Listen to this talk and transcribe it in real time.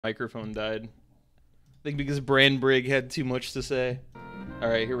Microphone died. I think because Brandbrig had too much to say.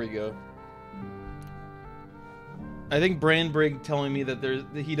 Alright, here we go. I think Brandbrig telling me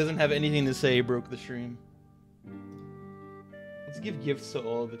that he doesn't have anything to say broke the stream. Let's give gifts to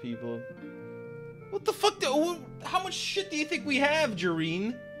all of the people. What the fuck? How much shit do you think we have,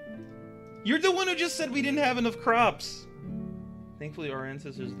 Jareen? You're the one who just said we didn't have enough crops. Thankfully, our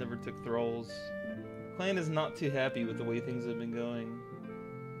ancestors never took thralls. Clan is not too happy with the way things have been going.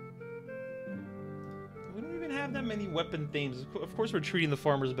 We don't even have that many weapon themes. Of course we're treating the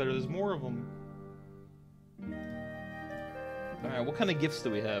farmers better. There's more of them. Alright, what kind of gifts do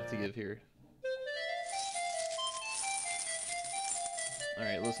we have to give here?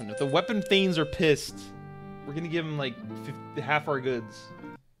 Alright, listen. If the weapon thanes are pissed, we're gonna give them, like, half our goods.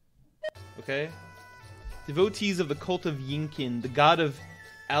 Okay? Devotees of the cult of Yinkin, the god of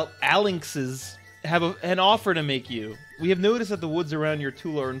Alinxes, have an offer to make you. We have noticed that the woods around your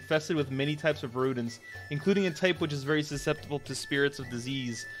Tula are infested with many types of rodents, including a type which is very susceptible to spirits of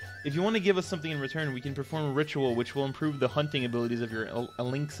disease. If you want to give us something in return, we can perform a ritual which will improve the hunting abilities of your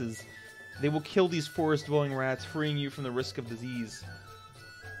Alinxes. They will kill these forest-dwelling rats, freeing you from the risk of disease.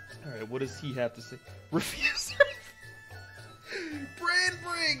 Alright, what does he have to say? Refuse.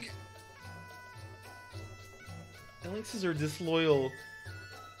 Brandbrig! Alinxes are disloyal.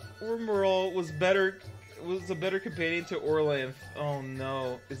 Ormoral was a better companion to Orlanth. Oh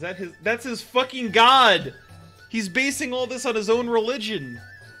no. Is that his? That's his fucking god! He's basing all this on his own religion.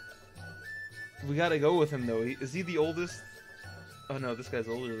 We gotta go with him though. Is he the oldest? Oh no, this guy's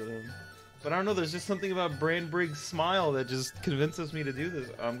older than him. But I don't know, there's just something about Brandbrig's smile that just convinces me to do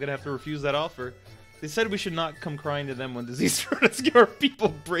this. I'm gonna have to refuse that offer. They said we should not come crying to them when disease rodents give our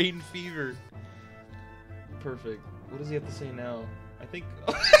people brain fever. Perfect. What does he have to say now? I think...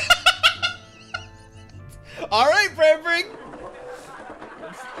 Alright, Brandbrig!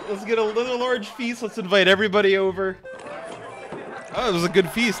 Let's get another large feast. Let's invite everybody over. Oh, it was a good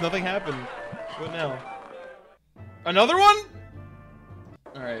feast. Nothing happened. What now? Another one?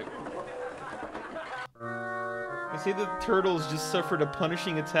 Alright. They say the turtles just suffered a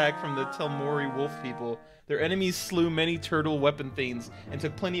punishing attack from the Telmori wolf people. Their enemies slew many turtle weapon thanes and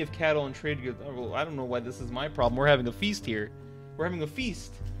took plenty of cattle and trade goods. Oh, well, I don't know why this is my problem. We're having a feast here. We're having a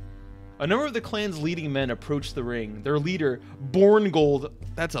feast. A number of the clan's leading men approach the ring. Their leader, Borngold,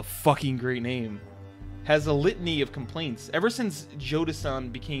 that's a fucking great name, has a litany of complaints. Ever since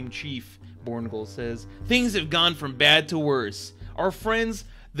Jodasan became chief, Borngold says, things have gone from bad to worse. Our friends,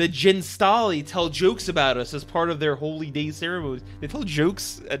 the Genstali, tell jokes about us as part of their holy day ceremonies. They tell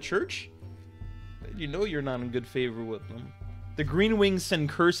jokes at church? You know you're not in good favor with them. The Green Wings send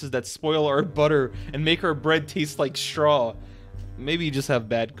curses that spoil our butter and make our bread taste like straw. Maybe you just have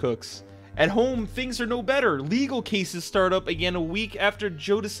bad cooks. At home, things are no better. Legal cases start up again a week after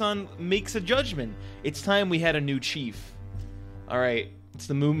Jodasan makes a judgment. It's time we had a new chief. Alright, it's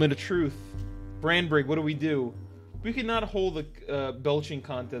the movement of truth. Brandbrig, what do we do? We cannot hold a belching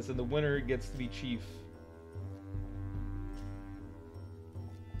contest and the winner gets to be chief.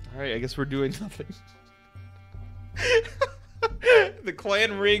 Alright, I guess we're doing nothing. The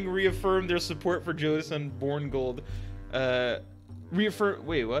clan ring reaffirmed their support for Jodasan Borngold.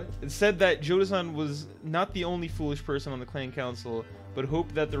 Wait, what? It said that Jodasan was not the only foolish person on the clan council, but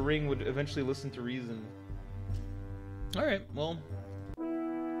hoped that the ring would eventually listen to reason. Alright, well,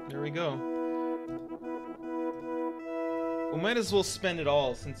 there we go. We might as well spend it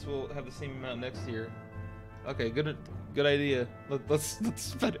all since we'll have the same amount next year. Okay, good idea. Let's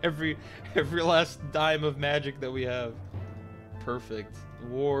spend every last dime of magic that we have. Perfect.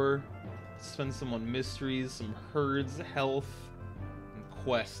 War. Spend some on mysteries, some herds, health, and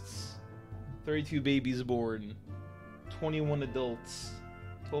quests. 32 babies born. 21 adults.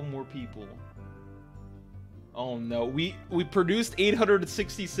 12 more people. Oh no, we produced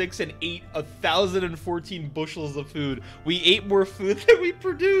 866 and ate 1,014 bushels of food. We ate more food than we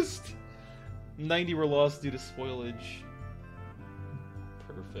produced. 90 were lost due to spoilage.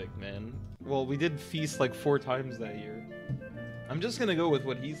 Perfect, man. Well, we did feast like 4 times that year. I'm just gonna go with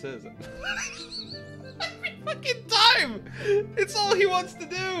what he says. Every fucking time! It's all he wants to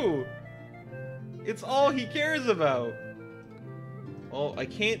do! It's all he cares about. Well, I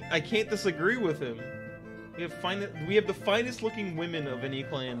can't disagree with him. We have the finest looking women of any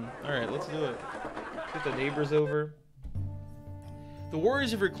clan. Alright, let's do it. Get the neighbors over. The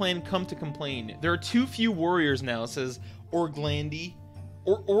warriors of your clan come to complain. There are too few warriors now, says Orglandi.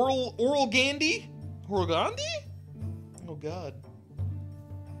 Oralgandi? Organdi? Oh god.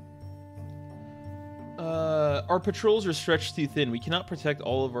 Our patrols are stretched too thin. We cannot protect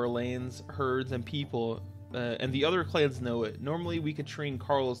all of our lands, herds, and people and the other clans know it. Normally we could train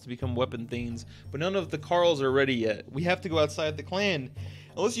Carls to become weapon thanes, but none of the Carls are ready yet. We have to go outside the clan.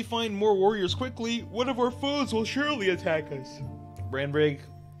 Unless you find more warriors quickly, one of our foes will surely attack us. Brandbrig,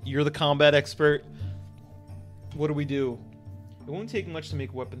 you're the combat expert. What do we do? It won't take much to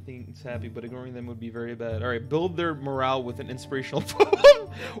make weapon things happy, but ignoring them would be very bad. Alright, build their morale with an inspirational poem,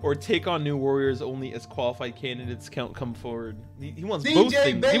 or take on new warriors only as qualified candidates come forward. He wants DJ both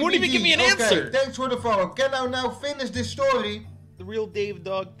things. He won't even D. give me an Okay, answer! thanks for the follow. Can I now finish this story? The real Dave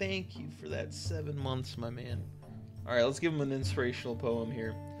Dog, thank you for that 7 months, my man. Alright, let's give him an inspirational poem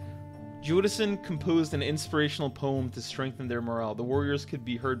here. Judison composed an inspirational poem to strengthen their morale. The warriors could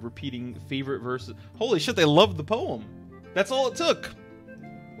be heard repeating favorite verses. Holy shit, they loved the poem! That's all it took!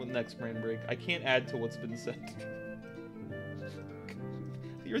 What next, Brandbrig? I can't add to what's been said.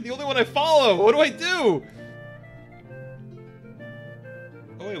 You're the only one I follow! What do I do?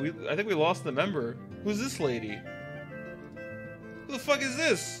 Oh wait, I think we lost the member. Who's this lady? Who the fuck is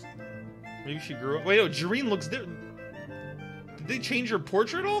this? Maybe she grew up. Wait, no, Jareen looks different. Did they change her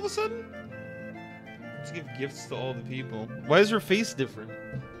portrait all of a sudden? Let's give gifts to all the people. Why is her face different?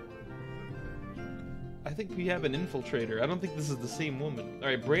 I think we have an infiltrator. I don't think this is the same woman.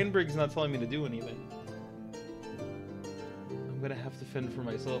 Alright, Brandbrig's not telling me to do anything. I'm gonna have to fend for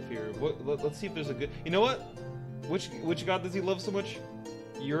myself here. Let's see if there's a good... You know what? Which god does he love so much?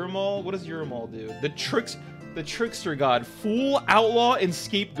 Urimal? What does Urimal do? The trickster god. Fool, outlaw, and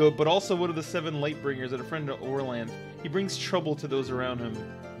scapegoat, but also one of the 7 Lightbringers and a friend of Orland. He brings trouble to those around him.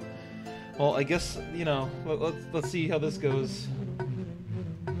 Well, I guess, you know, let's see how this goes.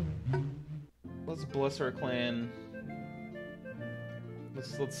 Let's bless our clan.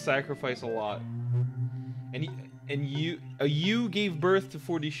 Let's sacrifice a lot. And you gave birth to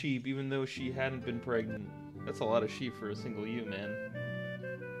 40 sheep, even though she hadn't been pregnant. That's a lot of sheep for a single ewe, man.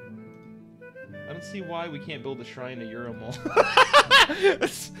 I don't see why we can't build a shrine to Urimal.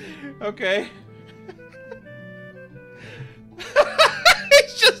 Okay.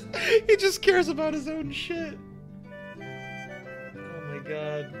 He just cares about his own shit. Oh my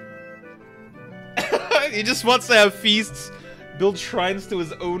god. He just wants to have feasts, build shrines to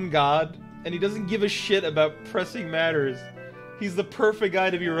his own god, and he doesn't give a shit about pressing matters. He's the perfect guy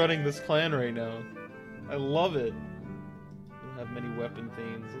to be running this clan right now. I love it. We don't have many weapon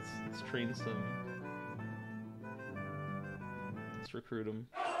things. Let's train some. Let's recruit them.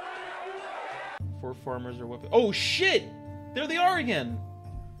 4 farmers are weapon. Oh shit! There they are again!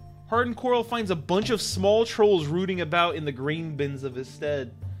 Hardened Coral finds a bunch of small trolls rooting about in the grain bins of his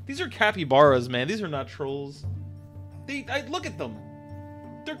stead. These are capybaras, man. These are not trolls. Look at them.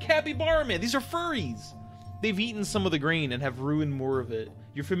 They're capybara, man. These are furries. They've eaten some of the grain and have ruined more of it.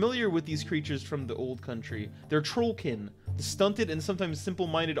 You're familiar with these creatures from the old country. They're trollkin, the stunted and sometimes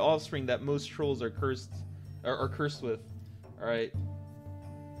simple-minded offspring that most trolls are cursed with. All right.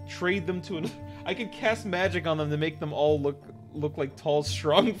 Trade them to an... I could cast magic on them to make them all look like tall,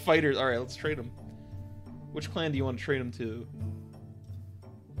 strong fighters. All right, let's trade them. Which clan do you want to trade them to?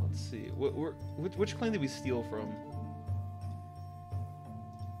 Let's see. Which clan did we steal from?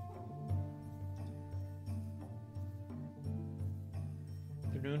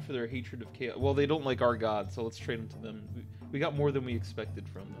 They're known for their hatred of chaos. Well, they don't like our god, so let's trade them to them. We got more than we expected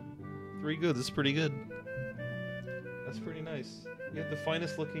from them. 3 goods. This is pretty good. That's pretty nice. We have the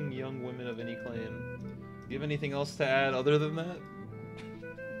finest looking young women of any clan. Do you have anything else to add other than that?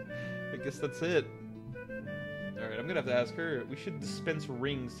 I guess that's it. Alright, I'm gonna have to ask her. We should dispense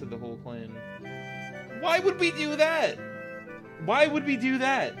rings to the whole clan. Why would we do that? Why would we do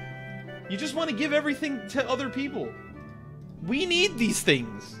that? You just want to give everything to other people. We need these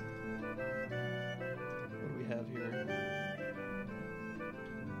things. What do we have here?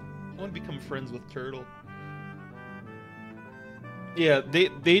 I want to become friends with Turtle. Yeah,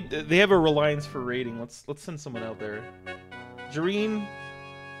 they have a reliance for raiding. Let's send someone out there. Jareen,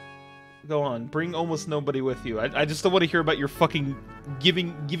 go on. Bring almost nobody with you. I just don't want to hear about your fucking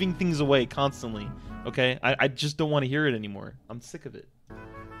giving things away constantly. Okay? I just don't want to hear it anymore. I'm sick of it.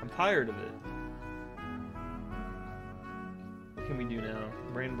 I'm tired of it. What can we do now?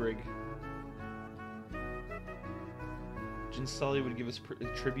 Brandbrig. Jinsali would give us a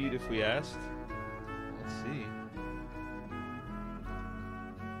tribute if we asked. Let's see.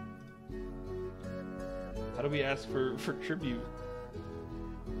 How do we ask for tribute?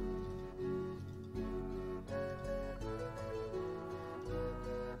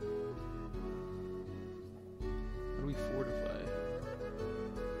 How do we fortify?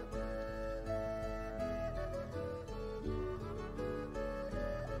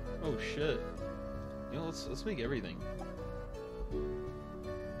 Oh shit. You know, let's make everything.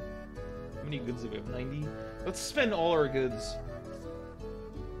 How many goods do we have? 90? Let's spend all our goods.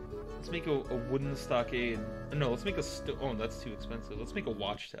 Let's make a wooden stockade. No, let's make a oh, that's too expensive. Let's make a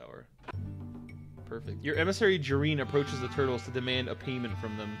watchtower. Perfect. Your emissary Jareen approaches the turtles to demand a payment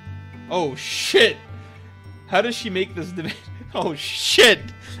from them. Oh shit! How does she make this demand? Oh shit!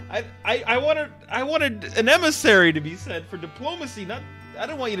 I wanted an emissary to be sent for diplomacy, not. I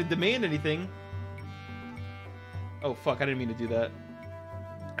don't want you to demand anything. Oh fuck! I didn't mean to do that.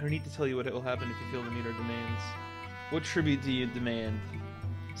 I don't need to tell you what will happen if you fail to meet our demands. What tribute do you demand?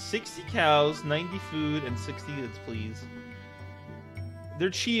 60 cows, 90 food, and 60 goods, please. Their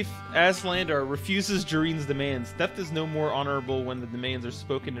chief, Aslandar, refuses Jareen's demands. Theft is no more honorable when the demands are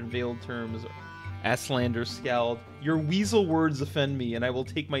spoken in veiled terms. Aslandar scowled. Your weasel words offend me, and I will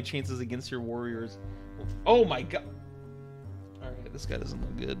take my chances against your warriors. Oh my god. Alright, this guy doesn't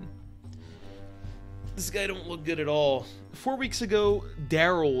look good. This guy don't look good at all. 4 weeks ago,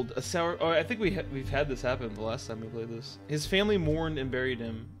 Darold, a sour... Oh, I think we've had this happen the last time we played this. His family mourned and buried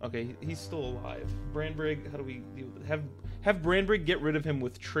him. Okay, he's still alive. Brandbrig, how do we deal with it? Have Brandbrig get rid of him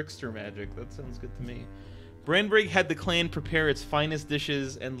with trickster magic. That sounds good to me. Brandbrig had the clan prepare its finest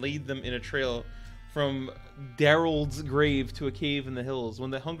dishes and laid them in a trail from Darold's grave to a cave in the hills. When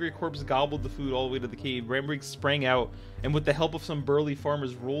the hungry corpse gobbled the food all the way to the cave, Brandbrig sprang out and with the help of some burly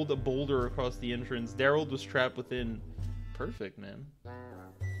farmers rolled a boulder across the entrance. Darold was trapped within. Perfect, man.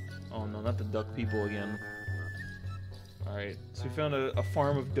 Oh no, not the duck people again. Alright, so we found a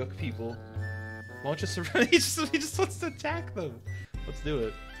farm of duck people. Why don't you surround? He just wants to attack them. Let's do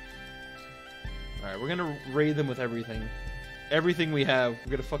it. Alright, we're gonna raid them with everything. Everything we have.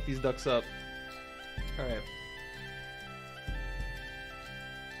 We're gonna fuck these ducks up. Alright.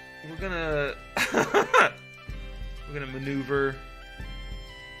 We're gonna... we're gonna maneuver.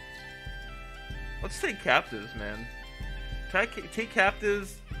 Let's take captives, man. Take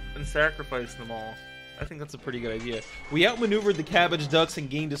captives and sacrifice them all. I think that's a pretty good idea. We outmaneuvered the cabbage ducks and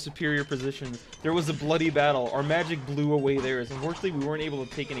gained a superior position. There was a bloody battle. Our magic blew away theirs. Unfortunately, we weren't able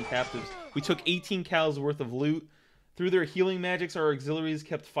to take any captives. We took 18 cows worth of loot. Through their healing magics, our auxiliaries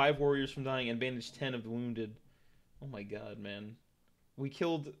kept 5 warriors from dying and bandaged 10 of the wounded. Oh my god, man. We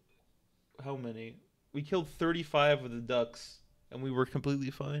killed... how many? We killed 35 of the ducks, and we were completely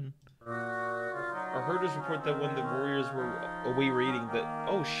fine. Our herders report that when the warriors were away raiding that...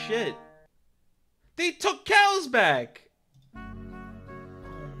 Oh shit! They took cows back! Oh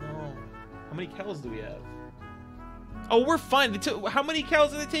no. How many cows do we have? Oh, we're fine. They took... How many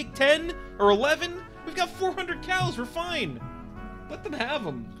cows did they take? 10? Or 11? We've got 400 cows. We're fine. Let them have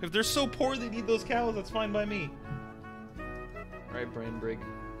them. If they're so poor they need those cows, that's fine by me. Alright, Brandbrig.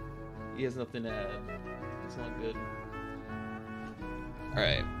 He has nothing to add. It's not good.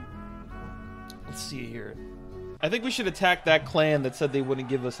 Alright. Let's see here. I think we should attack that clan that said they wouldn't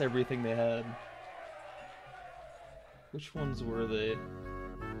give us everything they had. Which ones were they?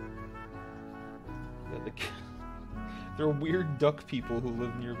 Yeah, they're weird duck people who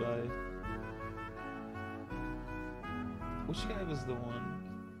live nearby. Which guy was the one?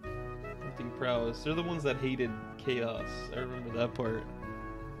 Hunting prowess. They're the ones that hated chaos. I remember that part.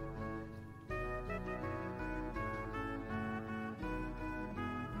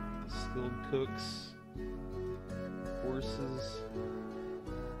 Skilled cooks. Horses.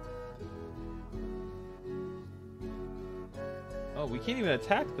 Oh, we can't even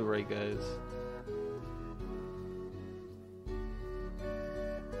attack the right guys.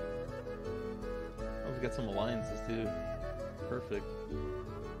 Oh, we got some alliances too. Perfect.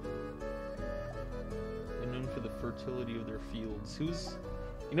 They're known for the fertility of their fields. Who's...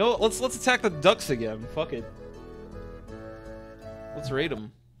 You know what? Let's attack the ducks again. Fuck it. Let's raid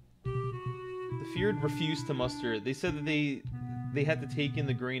them. The feared refused to muster. They said that they had to take in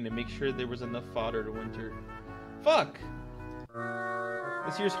the grain and make sure there was enough fodder to winter. Fuck!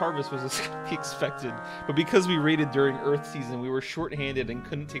 This year's harvest was as expected, but because we raided during Earth season, we were short-handed and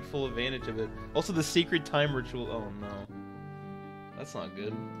couldn't take full advantage of it. Also, the sacred time ritual... Oh no. That's not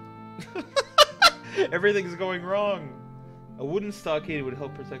good. Everything's going wrong. A wooden stockade would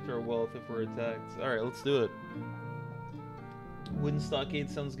help protect our wealth if we're attacked. Alright, let's do it. Wooden stockade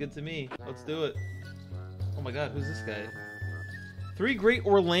sounds good to me. Let's do it. Oh my god, who's this guy? 3 great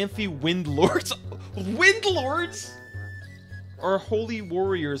Orlanthi wind lords? Wind lords?! Our holy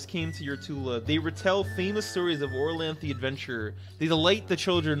warriors came to your Tula. They retell famous stories of Orlanthi adventure. They delight the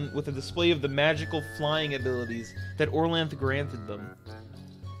children with a display of the magical flying abilities that Orlanth granted them.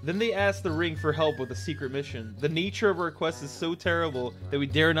 Then they ask the ring for help with a secret mission. The nature of our quest is so terrible that we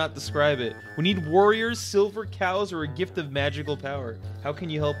dare not describe it. We need warriors, silver cows, or a gift of magical power. How can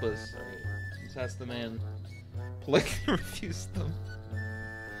you help us? Alright, let's ask the man. Politely refuse them.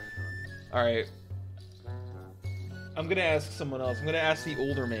 Alright. I'm gonna ask someone else. I'm gonna ask the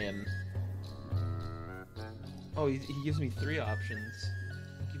older man. Oh, he gives me 3 options.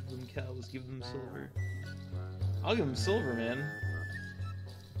 Give them cows, give them silver. I'll give them silver, man.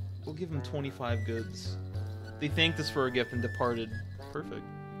 We'll give them 25 goods. They thanked us for our gift and departed. Perfect.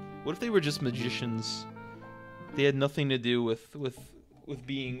 What if they were just magicians? They had nothing to do with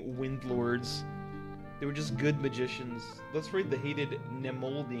being wind lords. They were just good magicians. Let's raid the hated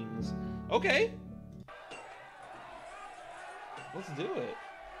Nemoldings. Okay. Let's do it.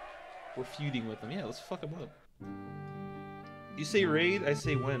 We're feuding with them. Yeah, let's fuck them up. You say raid, I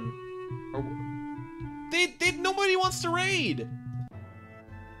say when. Or nobody wants to raid.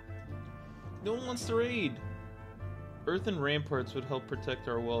 No one wants to raid. Earthen ramparts would help protect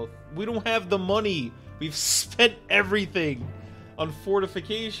our wealth. We don't have the money. We've spent everything on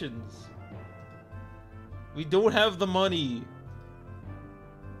fortifications. We don't have the money.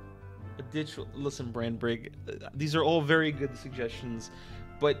 A ditch. Listen, Brandbrig. These are all very good suggestions,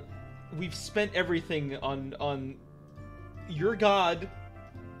 but we've spent everything on your god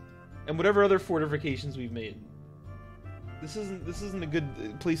and whatever other fortifications we've made. This isn't a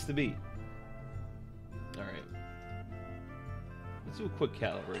good place to be. All right. Let's do a quick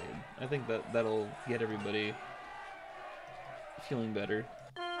cattle raid. I think that'll get everybody feeling better.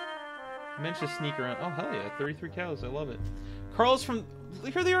 Managed to sneak around. Oh, hell yeah. 33 cows. I love it. Carl's from...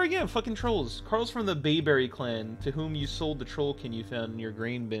 Here they are again. Fucking trolls. Carl's from the Bayberry clan, to whom you sold the trollkin you found in your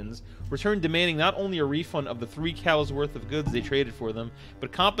grain bins. Returned demanding not only a refund of the 3 cows worth of goods they traded for them,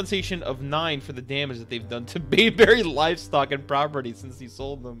 but compensation of 9 for the damage that they've done to Bayberry livestock and property since he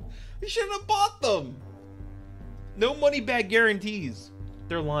sold them. He shouldn't have bought them. No money back guarantees.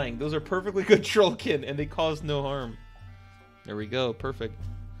 They're lying. Those are perfectly good trollkin, and they caused no harm. There we go. Perfect.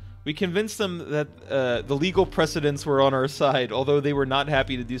 We convinced them that the legal precedents were on our side, although they were not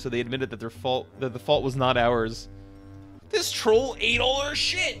happy to do so. They admitted that the fault was not ours. This troll ate all our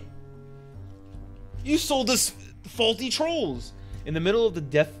shit. You sold us faulty trolls. In the middle of the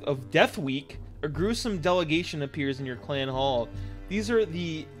Death Week, a gruesome delegation appears in your clan hall. These are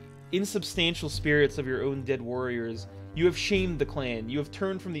the insubstantial spirits of your own dead warriors. You have shamed the clan. You have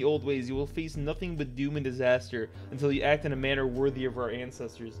turned from the old ways. You will face nothing but doom and disaster until you act in a manner worthy of our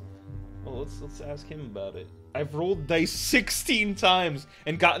ancestors. Well, let's ask him about it. I've rolled dice 16 times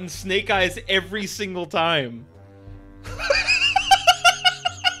and gotten snake eyes every single time.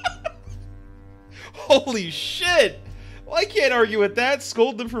 Holy shit! Well, I can't argue with that.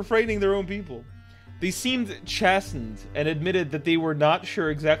 Scold them for frightening their own people. They seemed chastened and admitted that they were not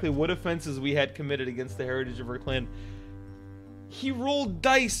sure exactly what offenses we had committed against the heritage of our clan. He rolled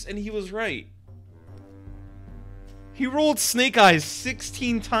dice and he was right. He rolled snake eyes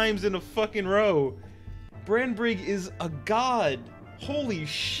 16 times in a fucking row. Brandbrig is a god. Holy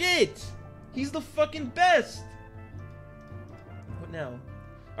shit! He's the fucking best! What now?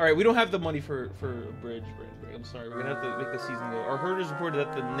 Alright, we don't have the money for a bridge, Brandbrig. I'm sorry, we're gonna have to make the season go. Our herders reported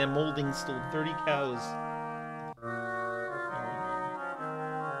that the Nemolding stole 30 cows.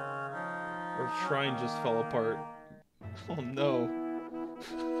 Our shrine just fell apart. Oh no.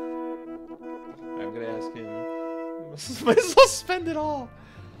 I'm gonna ask him. Might as well spend it all.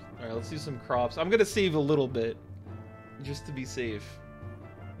 Alright, let's do some crops. I'm gonna save a little bit. Just to be safe.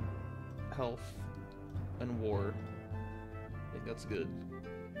 Health. And war. I think that's good.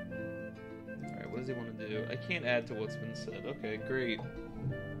 Alright, what does he want to do? I can't add to what's been said. Okay, great.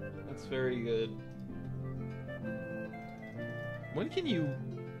 That's very good. When can you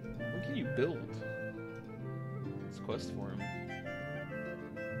build? Let's quest for him.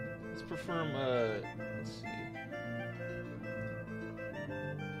 Let's perform, let's see.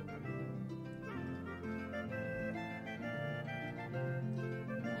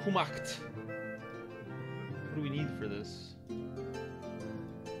 Humakt. What do we need for this?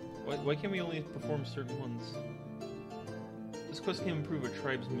 Why can't we only perform certain ones? This quest can improve a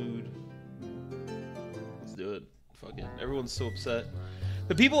tribe's mood. Let's do it. Fuck it. Everyone's so upset.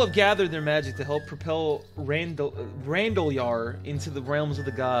 The people have gathered their magic to help propel Randalyar into the realms of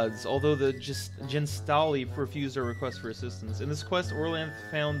the gods, although the Genstali refused our request for assistance. In this quest, Orlanth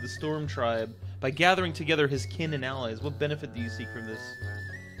found the Storm Tribe by gathering together his kin and allies. What benefit do you seek from this?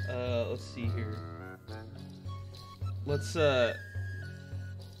 Let's see here. Let's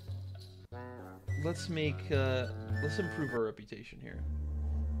improve our reputation here.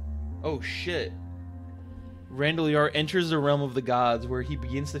 Oh shit. Randalyar enters the realm of the gods, where he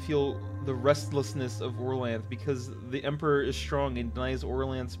begins to feel the restlessness of Orlanth because the Emperor is strong and denies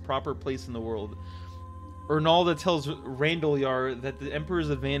Orlanth's proper place in the world. Ernalda tells Randalyar that the Emperor's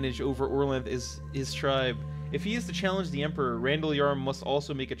advantage over Orlanth is his tribe. If he is to challenge the Emperor, Randalyar must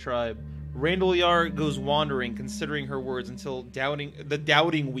also make a tribe. Randall Yar goes wandering, considering her words until the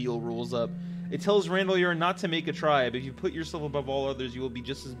doubting wheel rolls up. It tells Randall Yar not to make a tribe. If you put yourself above all others, you will be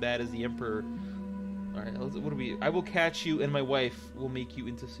just as bad as the Emperor. Alright, what do we... I will catch you and my wife will make you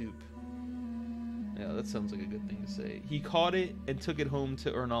into soup. Yeah, that sounds like a good thing to say. He caught it and took it home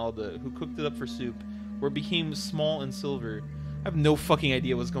to Arnalda, who cooked it up for soup, where it became small and silver. I have no fucking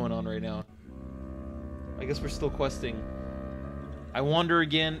idea what's going on right now. I guess we're still questing. I wander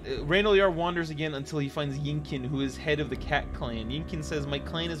again. Randall Yar wanders again until he finds Yinkin, who is head of the cat clan. Yinkin says, my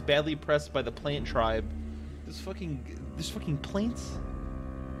clan is badly pressed by the plant tribe. There's fucking plants?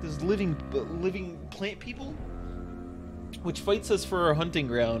 There's living plant people? Which fights us for our hunting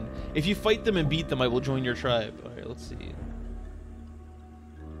ground. If you fight them and beat them, I will join your tribe. Alright, let's see.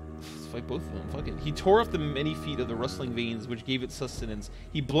 Let's fight both of them. Fuck it. He tore off the many feet of the rustling veins, which gave it sustenance.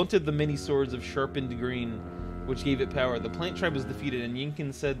 He blunted the many swords of sharpened green, which gave it power. The plant tribe was defeated, and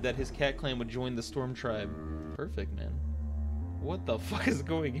Yinkin said that his cat clan would join the storm tribe. Perfect, man. What the fuck is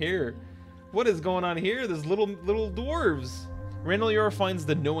going here? What is going on here? There's little dwarves. Randall Yar finds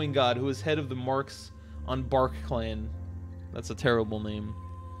the Knowing God, who is head of the Marks on Bark clan. That's a terrible name.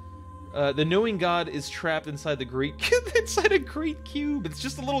 The Knowing God is trapped inside a great cube. It's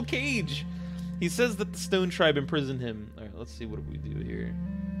just a little cage. He says that the Stone Tribe imprisoned him. All right, let's see what we do here.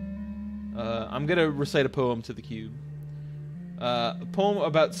 I'm gonna recite a poem to the cube. A poem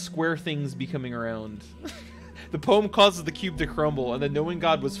about square things becoming around. The poem causes the cube to crumble, and the Knowing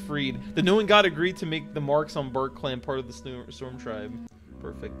God was freed. The Knowing God agreed to make the Marks on Bark clan part of the Storm Tribe.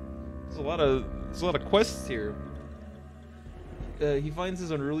 Perfect. There's a lot of quests here. He finds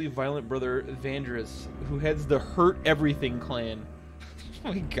his unruly, violent brother, Vandrus, who heads the Hurt Everything clan.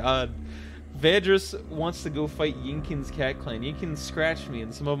 Oh my god. Vandrus wants to go fight Yinkin's cat clan. Yinkin scratched me,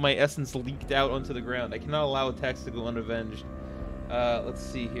 and some of my essence leaked out onto the ground. I cannot allow attacks to go unavenged. Let's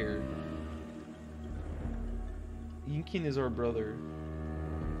see here. Yinkin is our brother.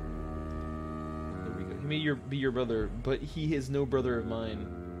 There we go. He may be your brother, but he is no brother of mine.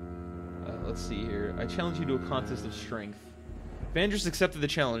 Let's see here. I challenge you to a contest of strength. Vandrus accepted the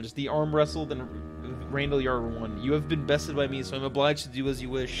challenge. The arm wrestled and Randall Yar won. You have been bested by me, so I'm obliged to do as you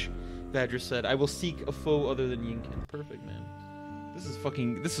wish, Vandrus said. I will seek a foe other than Yinkin. Perfect, man.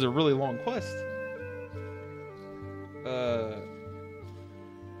 This is a really long quest.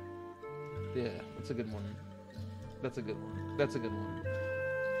 Yeah, that's a good one. That's a good one. That's a good one.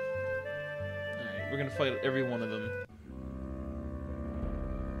 Alright, we're gonna fight every one of them.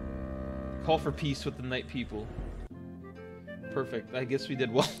 Call for peace with the night people. Perfect. I guess we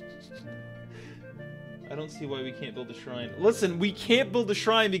did well. I don't see why we can't build a shrine. Listen, we can't build a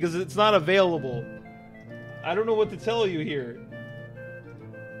shrine because it's not available. I don't know what to tell you here.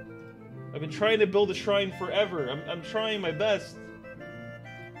 I've been trying to build a shrine forever. I'm trying my best.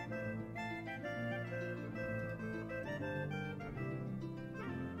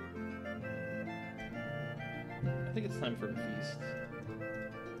 I think it's time for a feast.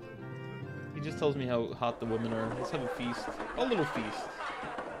 He just tells me how hot the women are. Let's have a feast. A little feast.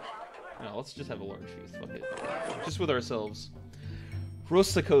 No, let's just have a large feast. Fuck it. Just with ourselves.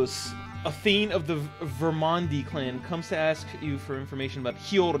 Rostakos, a thane of the Vermandi clan, comes to ask you for information about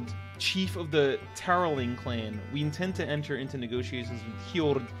Hjord, chief of the Tarling clan. We intend to enter into negotiations with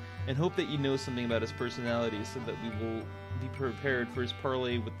Hjord and hope that you know something about his personality so that we will be prepared for his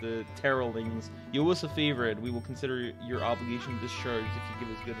parley with the Tarlings. You owe us a favor, and we will consider your obligation discharged if you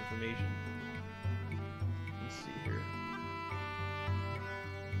give us good information. Let's see here.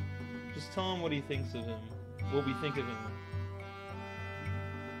 Just tell him what he thinks of him. What we think of him.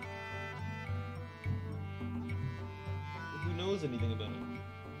 Who knows anything about him?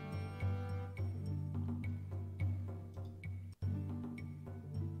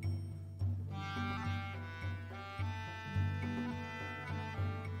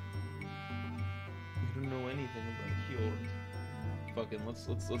 We don't know anything about Hjord. Fucking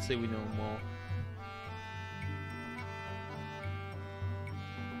let's say we know him well.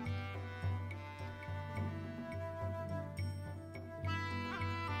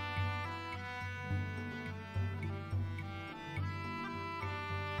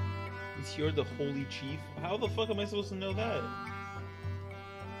 Is Hjord the holy chief? How the fuck am I supposed to know that?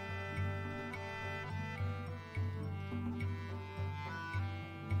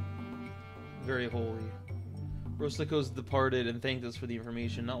 Very holy. Rostakos departed and thanked us for the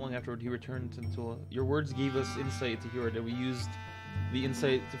information. Not long afterward, he returned to Tula. Your words gave us insight to Hjord, and we used the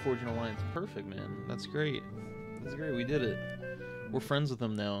insight to forge an alliance. Perfect, man. That's great. That's great. We did it. We're friends with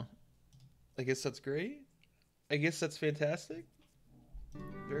him now. I guess that's great. I guess that's fantastic.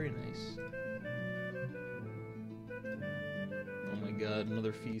 Very nice. Oh my god,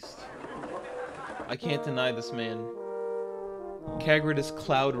 another feast. I can't deny this man. Cagridus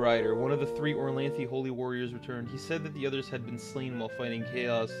Cloud Rider, one of the 3 Orlanthe holy warriors, returned. He said that the others had been slain while fighting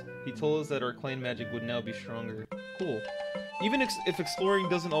chaos. He told us that our clan magic would now be stronger. Cool. Even if exploring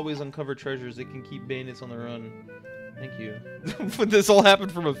doesn't always uncover treasures, it can keep bandits on the run. Thank you. But this all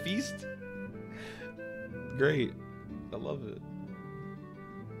happened from a feast? Great. I love it.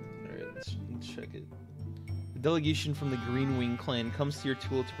 Alright, let's check it. The delegation from the Greenwing clan comes to your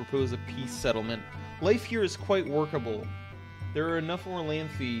tool to propose a peace settlement. Life here is quite workable. There are enough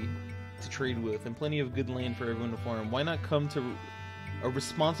Orlanthe to trade with, and plenty of good land for everyone to farm. Why not come to a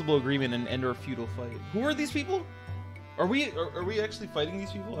responsible agreement and end our feudal fight? Who are these people? Are we actually fighting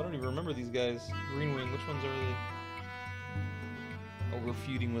these people? I don't even remember these guys. Greenwing, which ones are they? Oh, we're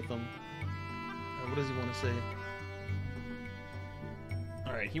feuding with them. What does he want to say?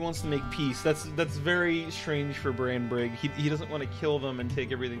 Alright, he wants to make peace. That's very strange for Brandbrig. He doesn't want to kill them and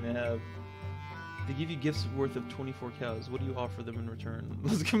take everything they have. They give you gifts worth of 24 cows. What do you offer them in return?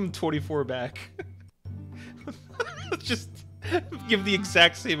 Let's give them 24 back. Let's just give the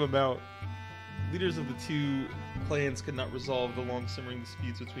exact same amount. Leaders of the 2 clans could not resolve the long simmering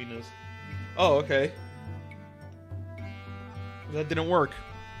disputes between us. Oh, okay. That didn't work.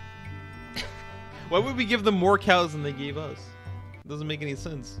 Why would we give them more cows than they gave us? It doesn't make any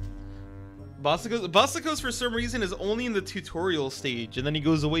sense. Bastakos for some reason is only in the tutorial stage, and then he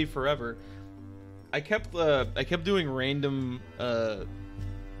goes away forever. I kept doing random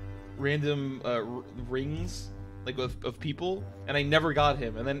rings like of people, and I never got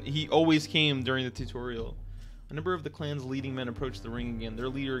him. And then he always came during the tutorial. A number of the clan's leading men approached the ring again. Their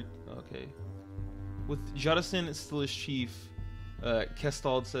leader, okay, with Jadison still as chief.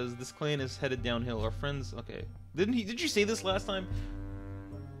 Kestald says this clan is headed downhill. Our friends, okay, did you say this last time?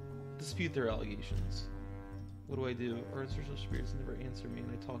 Dispute their allegations. What do I do? Our ancestral spirits never answer me, and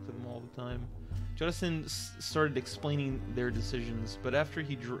I talk to them all the time. Judison started explaining their decisions, but after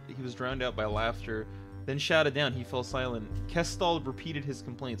he was drowned out by laughter, then shouted down. He fell silent. Kestald repeated his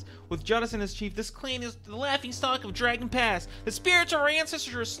complaints. With Judison as chief, this clan is the laughingstock of Dragon Pass. The spirits of our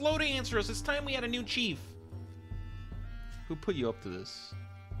ancestors are slow to answer us. It's time we had a new chief. Who put you up to this?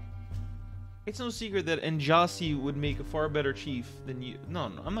 It's no secret that Njasi would make a far better chief than you.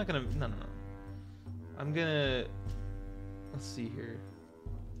 No, I'm not gonna. No. I'm gonna. Let's see here.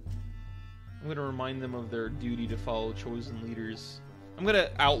 I'm gonna remind them of their duty to follow chosen leaders. I'm gonna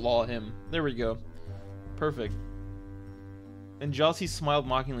outlaw him. There we go. Perfect. Njasi smiled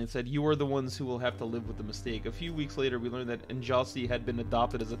mockingly and said, "You are the ones who will have to live with the mistake." A few weeks later, we learned that Njasi had been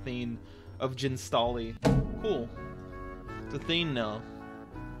adopted as a Thane of Jinstali. Cool. It's a Thane now.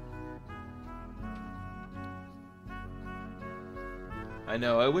 I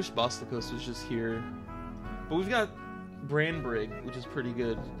know, I wish Bastakos was just here. But we've got Brandbrig, which is pretty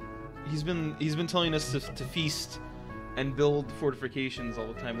good. He's been telling us to feast and build fortifications all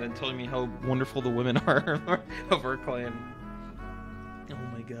the time, and then telling me how wonderful the women are of our clan. Oh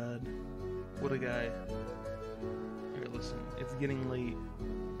my god. What a guy. Alright, listen, it's getting late,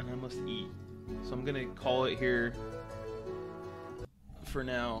 and I must eat. So I'm gonna call it here for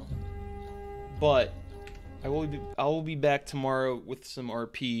now. But I will be back tomorrow with some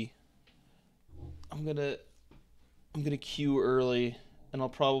RP. I'm gonna queue early, and I'll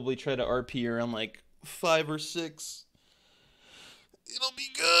probably try to RP around like 5 or 6. It'll be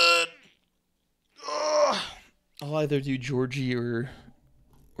good. Ugh. I'll either do Georgie or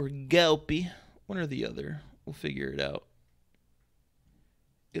Galpy, one or the other. We'll figure it out.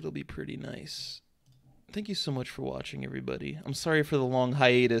 It'll be pretty nice. Thank you so much for watching, everybody. I'm sorry for the long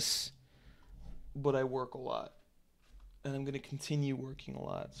hiatus, but I work a lot, and I'm going to continue working a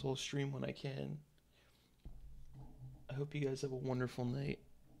lot, so I'll stream when I can. I hope you guys have a wonderful night,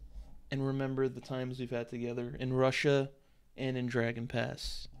 and remember the times we've had together in Russia and in Dragon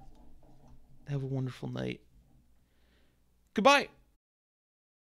Pass. Have a wonderful night. Goodbye!